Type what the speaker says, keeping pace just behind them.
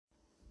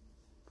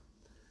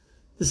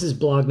This is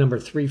blog number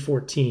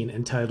 314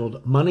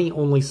 entitled Money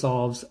Only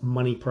Solves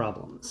Money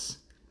Problems.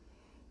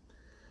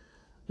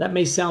 That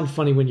may sound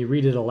funny when you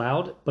read it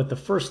aloud, but the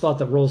first thought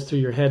that rolls through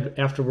your head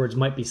afterwards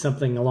might be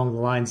something along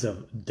the lines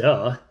of,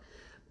 duh.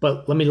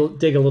 But let me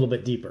dig a little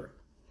bit deeper.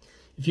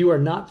 If you are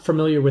not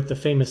familiar with the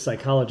famous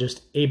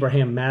psychologist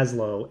Abraham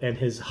Maslow and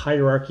his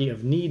hierarchy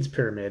of needs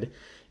pyramid,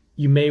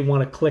 you may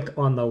want to click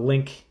on the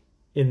link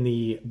in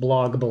the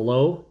blog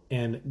below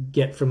and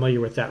get familiar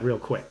with that real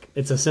quick.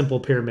 It's a simple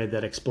pyramid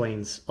that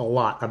explains a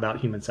lot about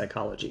human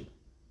psychology.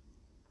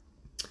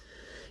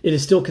 It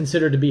is still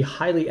considered to be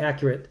highly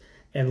accurate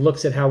and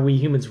looks at how we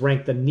humans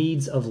rank the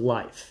needs of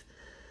life.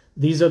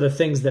 These are the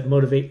things that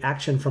motivate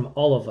action from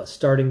all of us,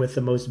 starting with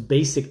the most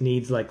basic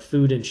needs like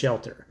food and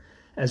shelter.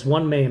 As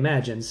one may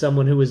imagine,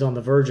 someone who is on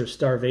the verge of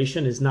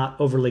starvation is not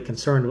overly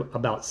concerned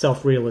about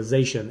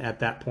self-realization at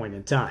that point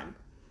in time.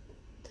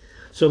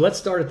 So let's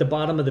start at the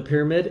bottom of the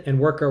pyramid and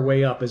work our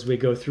way up as we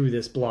go through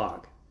this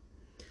blog.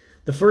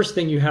 The first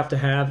thing you have to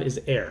have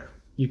is air.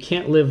 You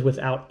can't live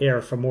without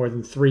air for more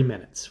than 3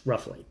 minutes,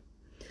 roughly.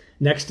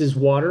 Next is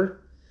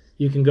water.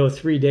 You can go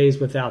 3 days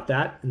without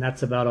that, and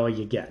that's about all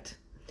you get.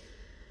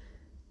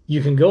 You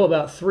can go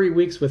about 3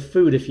 weeks with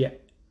food if you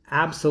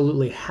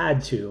absolutely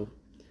had to,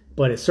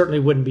 but it certainly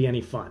wouldn't be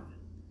any fun.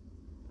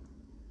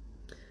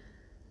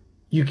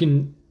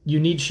 You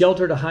need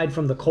shelter to hide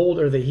from the cold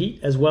or the heat,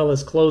 as well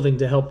as clothing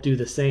to help do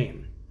the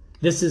same.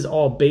 This is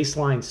all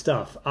baseline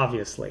stuff,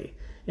 obviously,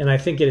 and I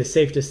think it is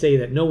safe to say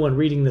that no one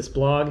reading this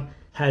blog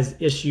has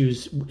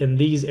issues in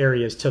these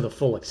areas to the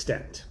full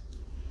extent.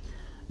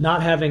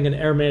 Not having an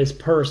Hermes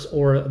purse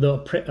or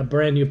a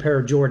brand new pair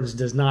of Jordans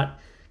does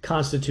not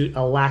constitute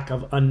a lack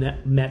of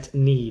unmet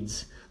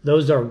needs.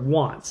 Those are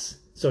wants,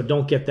 so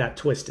don't get that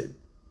twisted.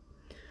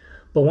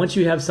 But once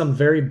you have some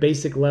very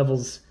basic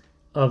levels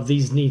of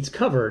these needs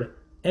covered,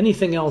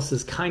 anything else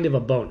is kind of a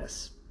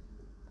bonus.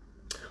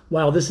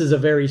 While this is a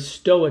very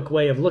stoic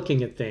way of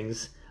looking at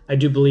things, I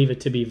do believe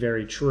it to be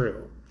very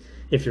true.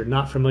 If you're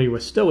not familiar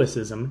with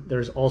Stoicism,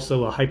 there's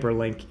also a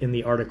hyperlink in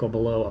the article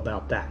below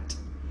about that.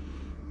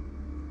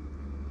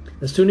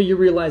 The sooner you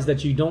realize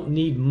that you don't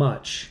need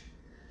much,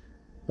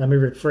 let me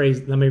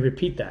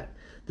repeat that.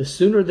 The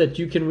sooner that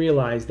you can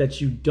realize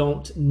that you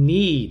don't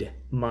need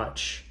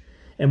much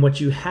and what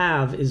you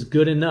have is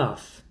good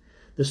enough,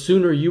 the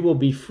sooner you will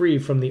be free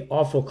from the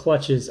awful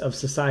clutches of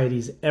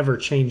society's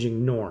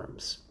ever-changing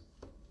norms.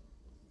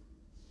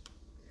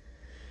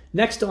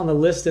 Next on the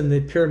list in the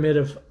pyramid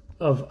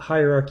of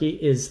hierarchy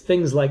is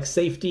things like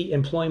safety,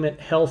 employment,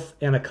 health,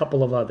 and a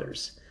couple of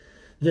others.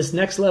 This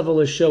next level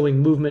is showing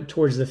movement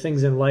towards the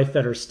things in life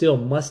that are still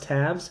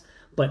must-haves,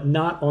 but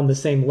not on the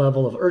same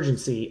level of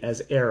urgency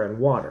as air and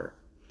water.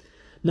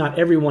 Not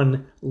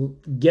everyone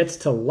gets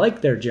to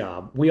like their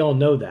job. We all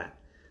know that.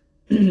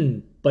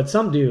 But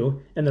some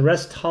do, and the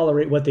rest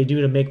tolerate what they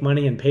do to make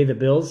money and pay the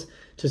bills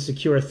to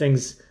secure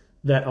things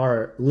that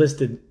are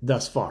listed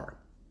thus far.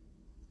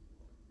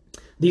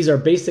 These are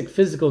basic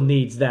physical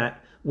needs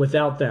that,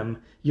 without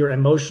them, your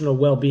emotional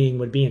well-being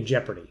would be in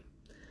jeopardy.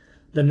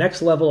 The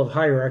next level of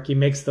hierarchy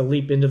makes the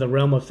leap into the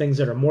realm of things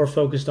that are more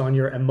focused on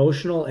your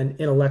emotional and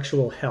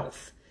intellectual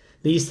health.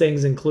 These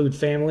things include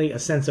family, a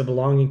sense of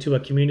belonging to a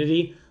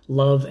community,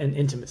 love, and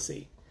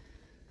intimacy.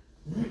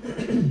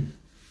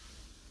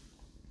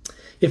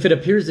 If it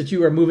appears that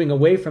you are moving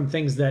away from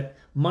things that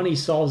money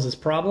solves as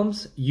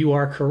problems, you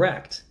are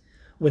correct.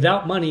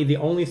 Without money, the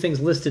only things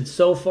listed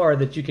so far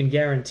that you can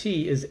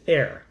guarantee is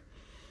air.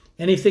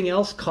 Anything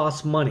else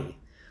costs money.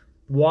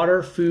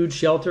 Water, food,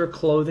 shelter,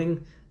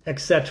 clothing,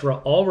 etc.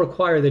 all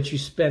require that you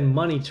spend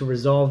money to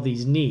resolve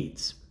these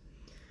needs.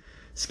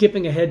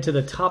 Skipping ahead to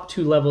the top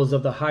 2 levels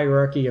of the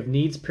hierarchy of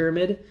needs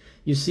pyramid,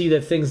 you see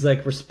that things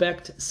like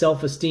respect,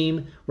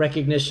 self-esteem,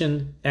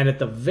 recognition, and at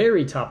the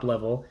very top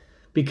level,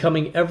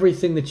 becoming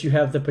everything that you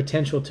have the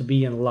potential to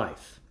be in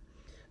life.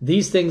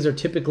 These things are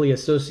typically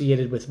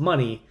associated with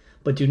money,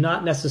 but do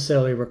not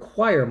necessarily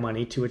require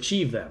money to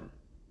achieve them.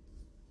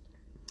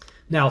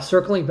 Now,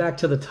 circling back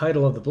to the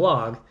title of the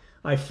blog,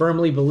 I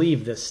firmly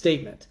believe this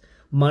statement: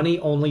 money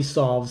only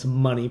solves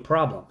money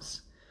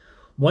problems.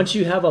 Once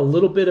you have a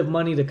little bit of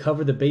money to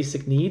cover the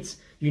basic needs,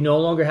 you no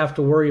longer have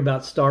to worry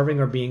about starving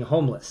or being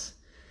homeless.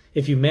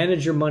 If you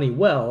manage your money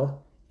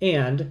well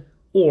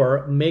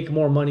or make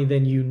more money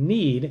than you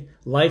need,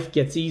 life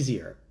gets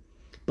easier.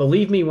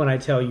 Believe me when I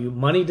tell you,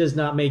 money does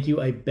not make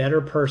you a better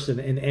person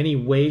in any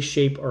way,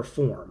 shape, or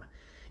form.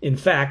 In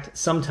fact,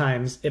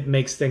 sometimes it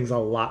makes things a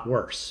lot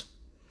worse.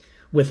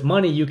 With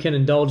money, you can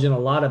indulge in a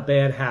lot of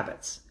bad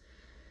habits.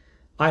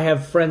 I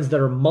have friends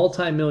that are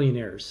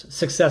multimillionaires,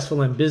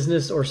 successful in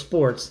business or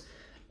sports,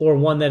 or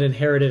one that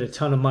inherited a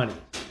ton of money.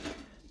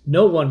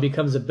 No one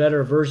becomes a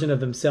better version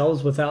of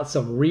themselves without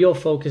some real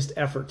focused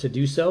effort to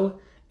do so,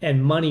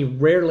 and money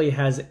rarely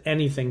has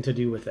anything to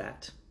do with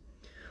that.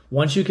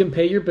 Once you can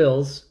pay your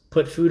bills,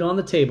 put food on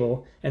the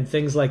table, and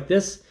things like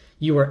this,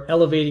 you are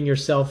elevating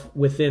yourself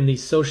within the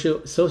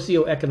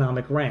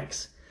socioeconomic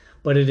ranks.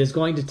 But it is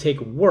going to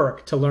take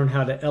work to learn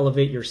how to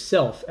elevate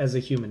yourself as a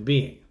human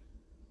being.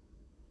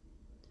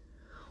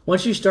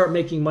 Once you start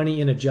making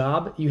money in a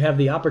job, you have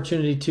the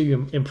opportunity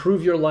to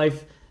improve your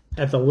life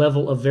at the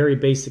level of very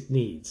basic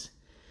needs.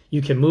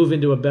 You can move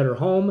into a better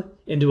home,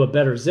 into a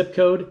better zip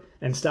code,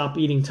 and stop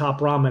eating top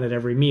ramen at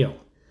every meal.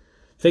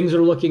 Things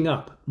are looking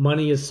up.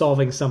 Money is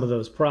solving some of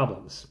those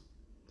problems.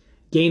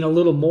 Gain a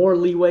little more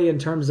leeway in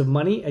terms of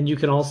money, and you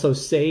can also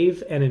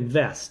save and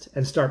invest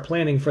and start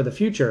planning for the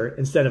future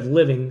instead of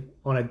living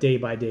on a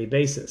day-by-day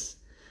basis.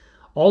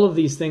 All of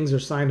these things are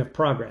signs of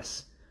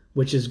progress,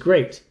 which is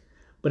great,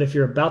 but if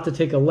you're about to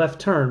take a left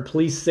turn,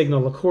 please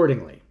signal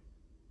accordingly.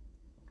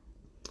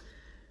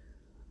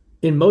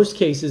 In most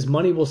cases,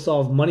 money will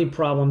solve money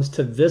problems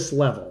to this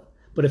level,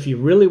 but if you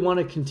really want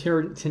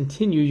to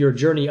continue your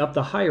journey up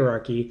the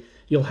hierarchy,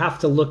 you'll have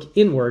to look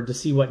inward to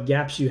see what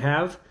gaps you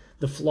have,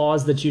 the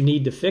flaws that you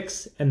need to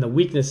fix, and the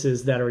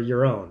weaknesses that are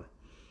your own.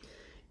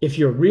 If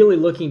you're really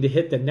looking to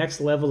hit the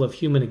next level of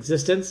human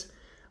existence,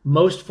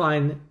 most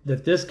find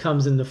that this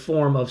comes in the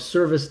form of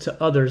service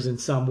to others in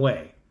some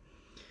way.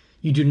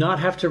 You do not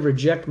have to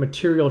reject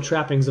material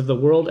trappings of the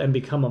world and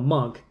become a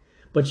monk,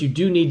 but you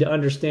do need to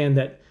understand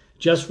that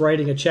just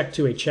writing a check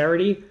to a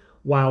charity,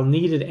 while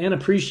needed and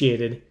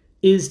appreciated,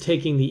 is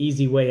taking the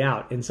easy way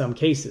out in some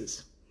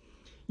cases.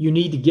 You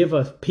need to give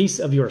a piece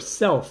of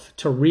yourself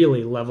to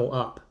really level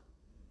up.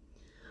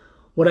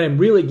 What I'm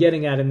really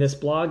getting at in this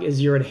blog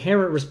is your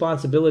inherent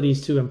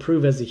responsibilities to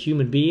improve as a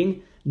human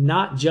being,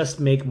 not just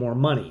make more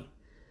money.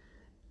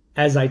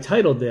 As I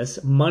titled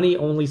this, money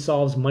only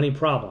solves money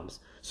problems.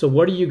 So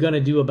what are you going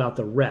to do about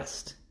the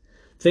rest?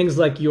 Things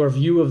like your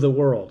view of the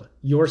world,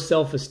 your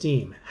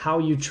self-esteem, how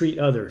you treat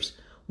others,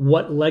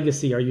 what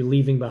legacy are you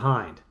leaving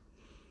behind?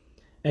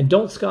 And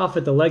don't scoff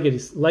at the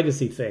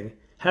legacy thing.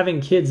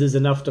 Having kids is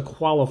enough to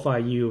qualify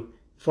you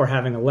for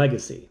having a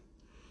legacy.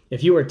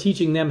 If you are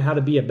teaching them how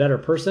to be a better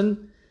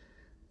person,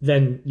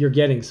 then you're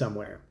getting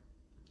somewhere.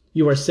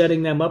 You are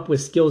setting them up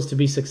with skills to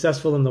be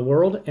successful in the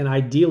world and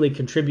ideally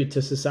contribute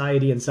to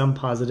society in some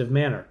positive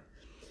manner.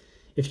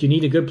 If you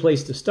need a good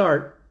place to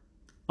start,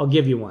 I'll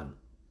give you one.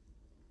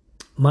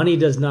 Money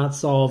does not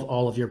solve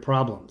all of your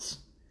problems.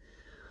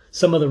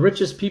 Some of the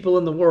richest people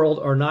in the world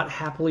are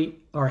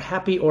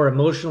happy or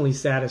emotionally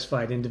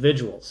satisfied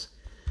individuals.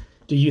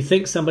 Do you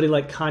think somebody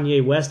like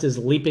Kanye West is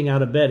leaping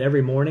out of bed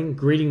every morning,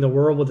 greeting the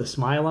world with a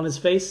smile on his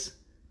face?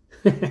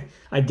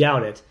 I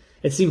doubt it.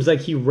 It seems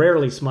like he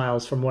rarely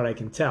smiles from what I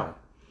can tell.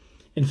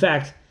 In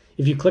fact,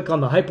 if you click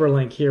on the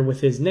hyperlink here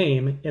with his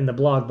name in the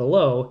blog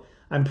below,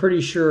 I'm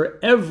pretty sure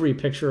every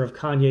picture of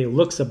Kanye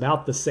looks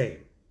about the same.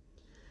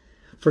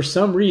 For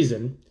some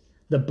reason,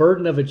 the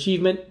burden of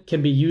achievement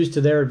can be used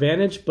to their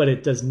advantage, but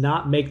it does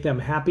not make them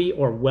happy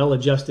or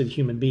well-adjusted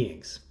human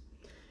beings.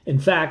 In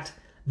fact,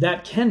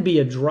 that can be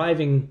a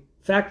driving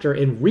factor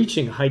in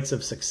reaching heights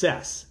of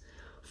success.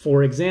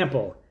 For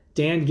example,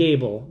 Dan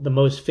Gable, the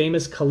most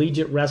famous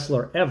collegiate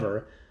wrestler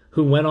ever,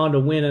 who went on to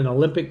win an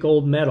Olympic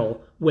gold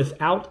medal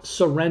without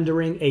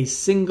surrendering a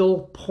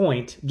single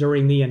point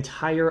during the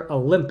entire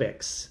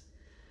Olympics,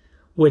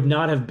 would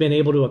not have been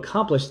able to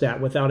accomplish that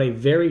without a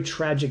very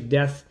tragic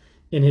death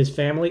in his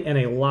family and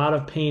a lot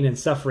of pain and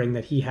suffering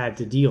that he had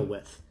to deal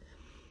with.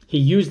 He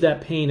used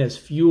that pain as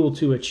fuel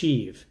to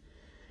achieve.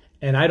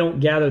 And I don't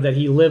gather that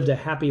he lived a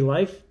happy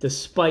life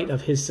despite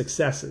of his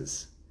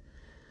successes.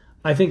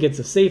 I think it's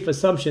a safe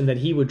assumption that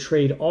he would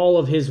trade all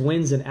of his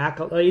wins and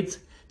accolades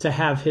to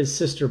have his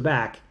sister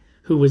back,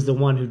 who was the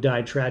one who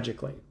died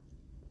tragically.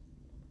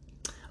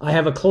 I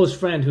have a close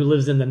friend who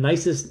lives in the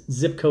nicest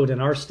zip code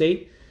in our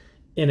state,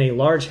 in a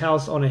large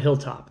house on a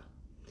hilltop.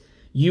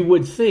 You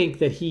would think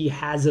that he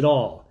has it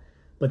all,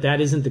 but that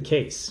isn't the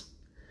case.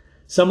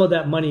 Some of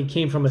that money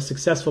came from a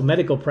successful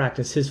medical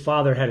practice his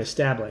father had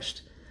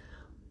established.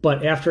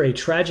 But after a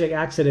tragic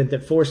accident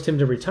that forced him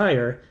to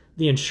retire,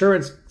 the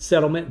insurance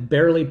settlement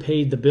barely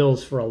paid the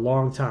bills for a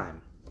long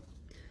time.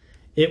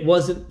 It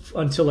wasn't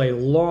until a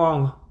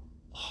long,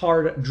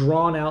 hard,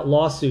 drawn-out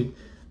lawsuit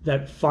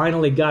that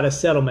finally got a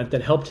settlement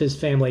that helped his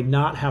family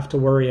not have to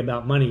worry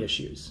about money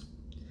issues.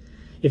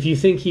 If you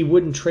think he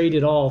wouldn't trade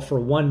it all for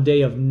one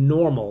day of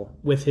normal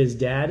with his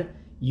dad,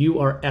 you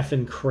are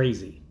effing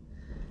crazy.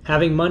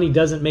 Having money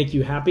doesn't make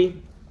you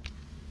happy.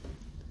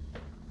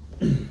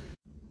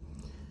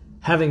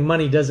 Having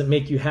money doesn't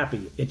make you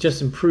happy. It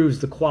just improves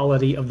the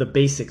quality of the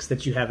basics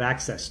that you have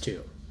access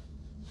to.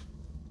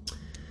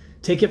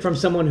 Take it from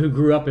someone who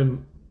grew up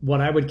in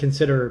what I would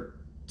consider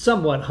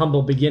somewhat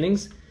humble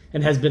beginnings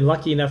and has been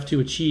lucky enough to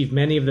achieve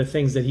many of the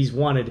things that he's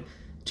wanted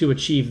to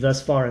achieve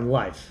thus far in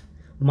life.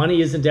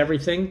 Money isn't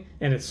everything,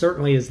 and it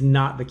certainly is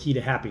not the key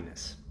to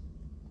happiness.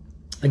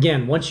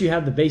 Again, once you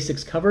have the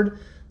basics covered,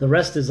 the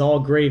rest is all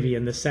gravy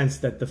in the sense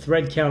that the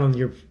thread count on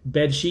your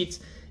bed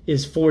sheets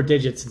is 4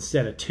 digits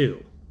instead of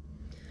 2.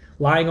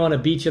 Lying on a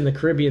beach in the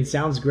Caribbean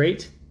sounds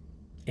great,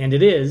 and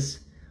it is,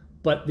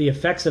 but the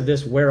effects of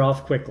this wear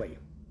off quickly.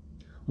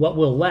 What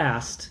will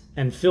last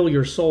and fill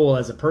your soul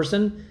as a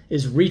person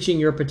is reaching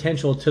your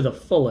potential to the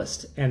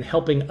fullest and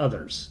helping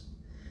others.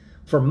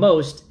 For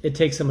most, it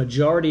takes a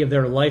majority of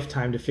their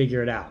lifetime to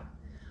figure it out.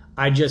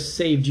 I just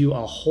saved you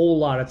a whole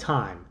lot of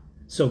time,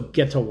 so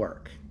get to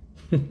work.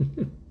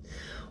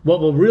 What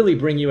will really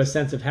bring you a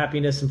sense of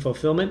happiness and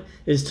fulfillment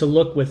is to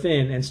look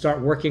within and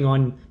start working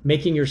on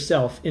making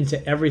yourself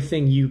into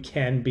everything you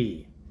can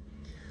be.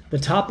 The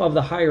top of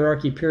the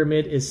hierarchy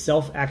pyramid is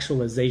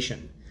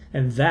self-actualization,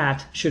 and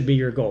that should be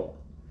your goal.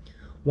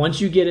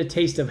 Once you get a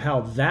taste of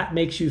how that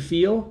makes you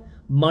feel,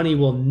 money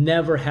will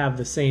never have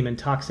the same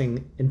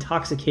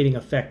intoxicating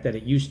effect that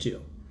it used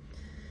to.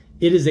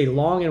 It is a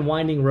long and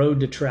winding road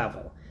to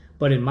travel,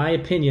 but in my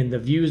opinion, the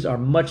views are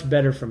much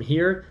better from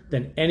here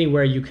than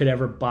anywhere you could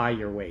ever buy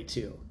your way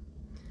to.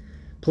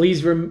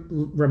 Please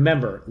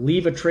remember,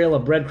 leave a trail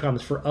of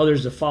breadcrumbs for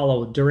others to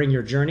follow during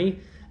your journey,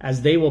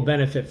 as they will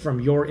benefit from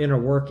your inner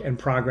work and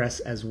progress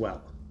as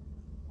well.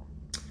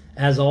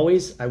 As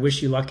always, I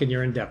wish you luck in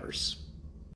your endeavors.